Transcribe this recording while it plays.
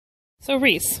So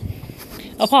Reese,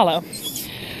 Apollo,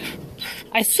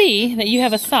 I see that you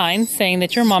have a sign saying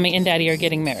that your mommy and daddy are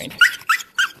getting married.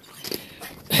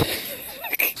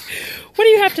 What do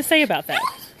you have to say about that?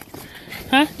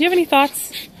 Huh? Do you have any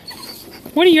thoughts?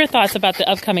 What are your thoughts about the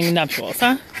upcoming nuptials,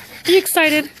 huh? Are you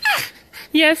excited?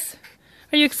 Yes?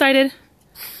 Are you excited?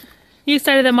 Are you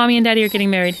excited that mommy and daddy are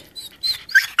getting married?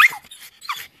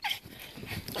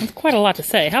 That's quite a lot to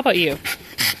say. How about you?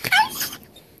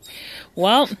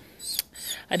 Well,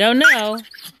 I don't know,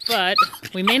 but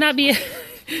we may not be...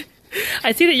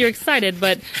 I see that you're excited,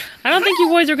 but I don't think you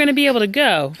boys are going to be able to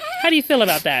go. How do you feel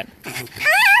about that?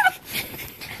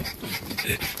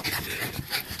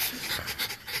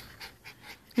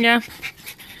 Yeah?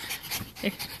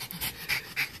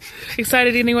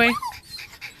 Excited anyway?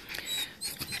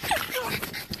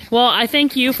 Well, I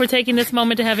thank you for taking this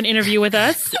moment to have an interview with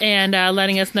us and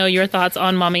letting us know your thoughts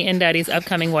on mommy and daddy's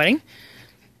upcoming wedding.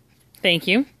 Thank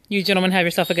you. You gentlemen have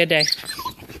yourself a good day.